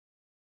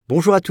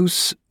Bonjour à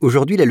tous,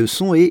 aujourd'hui la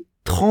leçon est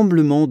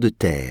tremblement de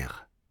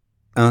terre.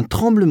 Un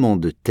tremblement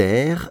de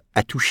terre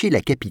a touché la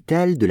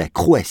capitale de la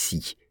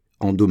Croatie,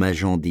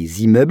 endommageant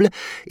des immeubles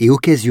et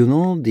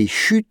occasionnant des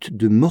chutes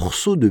de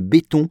morceaux de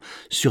béton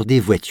sur des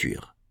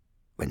voitures.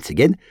 Once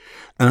again,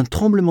 un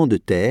tremblement de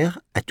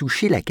terre a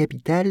touché la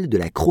capitale de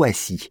la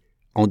Croatie,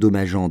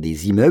 endommageant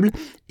des immeubles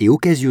et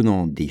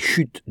occasionnant des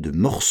chutes de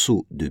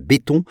morceaux de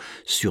béton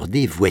sur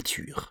des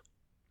voitures.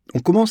 On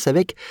commence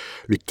avec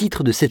le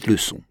titre de cette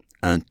leçon.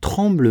 Un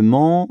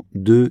tremblement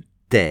de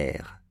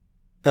terre.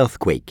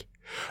 Earthquake.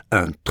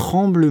 Un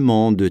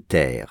tremblement de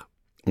terre.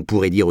 On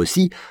pourrait dire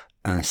aussi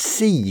un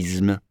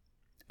séisme.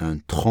 Un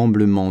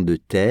tremblement de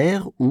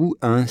terre ou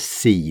un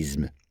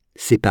séisme.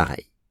 C'est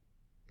pareil.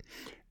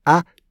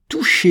 A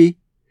touché.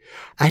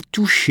 A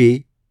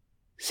touché,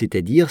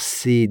 c'est-à-dire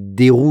s'est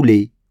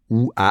déroulé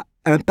ou a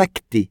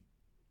impacté.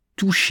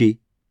 Touché.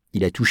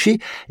 Il a touché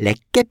la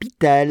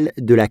capitale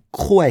de la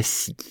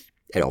Croatie.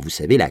 Alors vous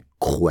savez, la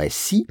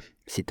Croatie,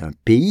 c'est un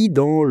pays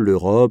dans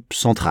l'Europe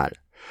centrale,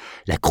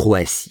 la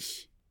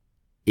Croatie.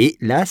 Et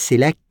là, c'est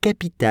la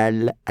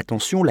capitale.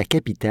 Attention, la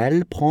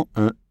capitale prend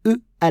un « e »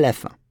 à la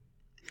fin.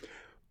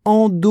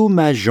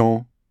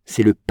 Endommageant,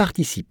 c'est le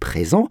participe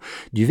présent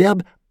du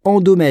verbe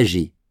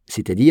endommager,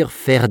 c'est-à-dire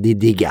faire des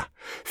dégâts,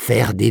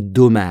 faire des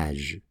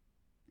dommages.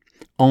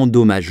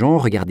 Endommageant,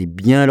 regardez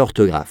bien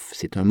l'orthographe,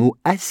 c'est un mot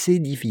assez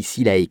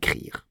difficile à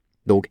écrire.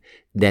 Donc,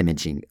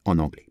 damaging en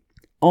anglais.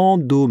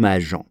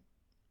 Endommageant.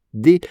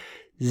 Des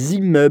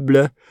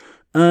immeubles.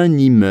 Un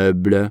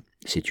immeuble,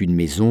 c'est une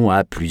maison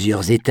à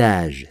plusieurs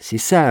étages. C'est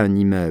ça un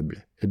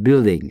immeuble. A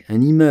building, un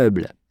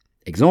immeuble.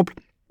 Exemple,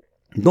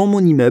 dans mon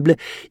immeuble,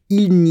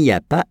 il n'y a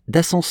pas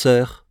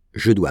d'ascenseur.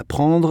 Je dois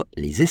prendre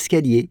les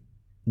escaliers.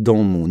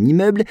 Dans mon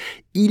immeuble,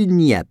 il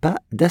n'y a pas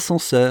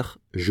d'ascenseur.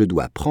 Je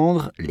dois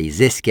prendre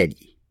les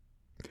escaliers.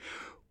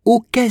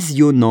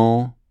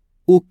 Occasionnant,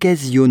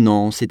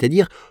 occasionnant,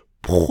 c'est-à-dire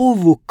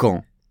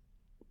provoquant.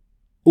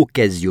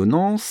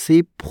 Occasionnant,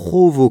 c'est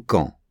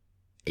provoquant.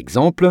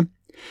 Exemple,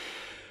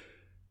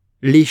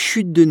 les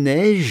chutes de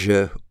neige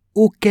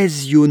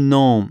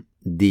occasionnant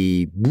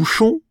des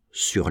bouchons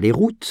sur les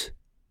routes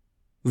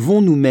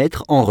vont nous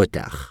mettre en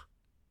retard.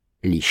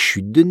 Les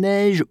chutes de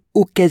neige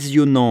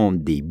occasionnant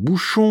des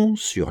bouchons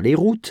sur les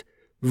routes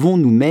vont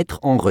nous mettre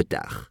en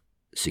retard.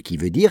 Ce qui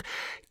veut dire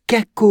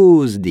qu'à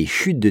cause des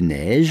chutes de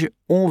neige,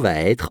 on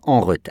va être en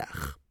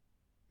retard.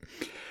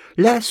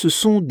 Là, ce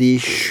sont des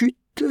chutes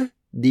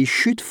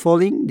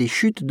falling, des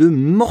chutes de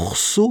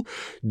morceaux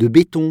de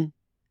béton.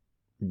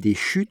 Des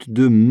chutes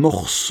de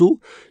morceaux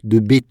de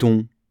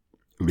béton.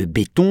 Le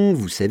béton,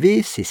 vous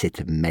savez, c'est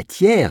cette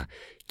matière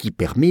qui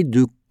permet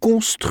de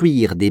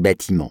construire des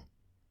bâtiments.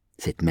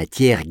 Cette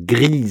matière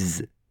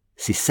grise,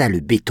 c'est ça le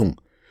béton.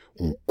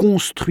 On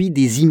construit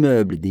des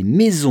immeubles, des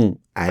maisons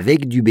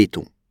avec du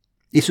béton.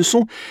 Et ce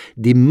sont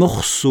des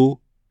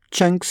morceaux,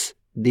 chunks,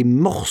 des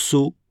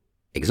morceaux.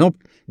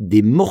 Exemple,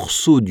 des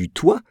morceaux du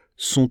toit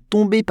sont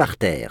tombés par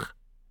terre.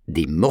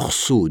 Des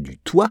morceaux du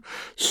toit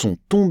sont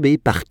tombés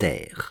par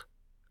terre.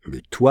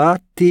 Le toit,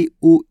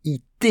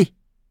 T-O-I-T,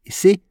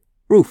 c'est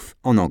roof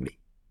en anglais.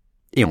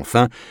 Et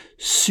enfin,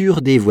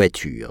 sur des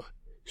voitures.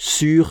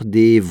 Sur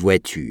des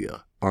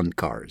voitures. On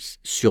cars,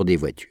 sur des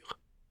voitures.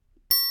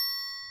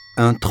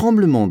 Un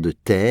tremblement de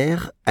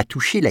terre a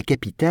touché la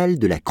capitale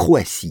de la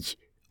Croatie,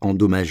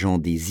 endommageant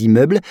des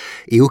immeubles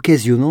et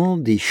occasionnant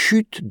des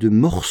chutes de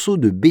morceaux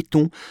de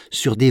béton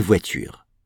sur des voitures.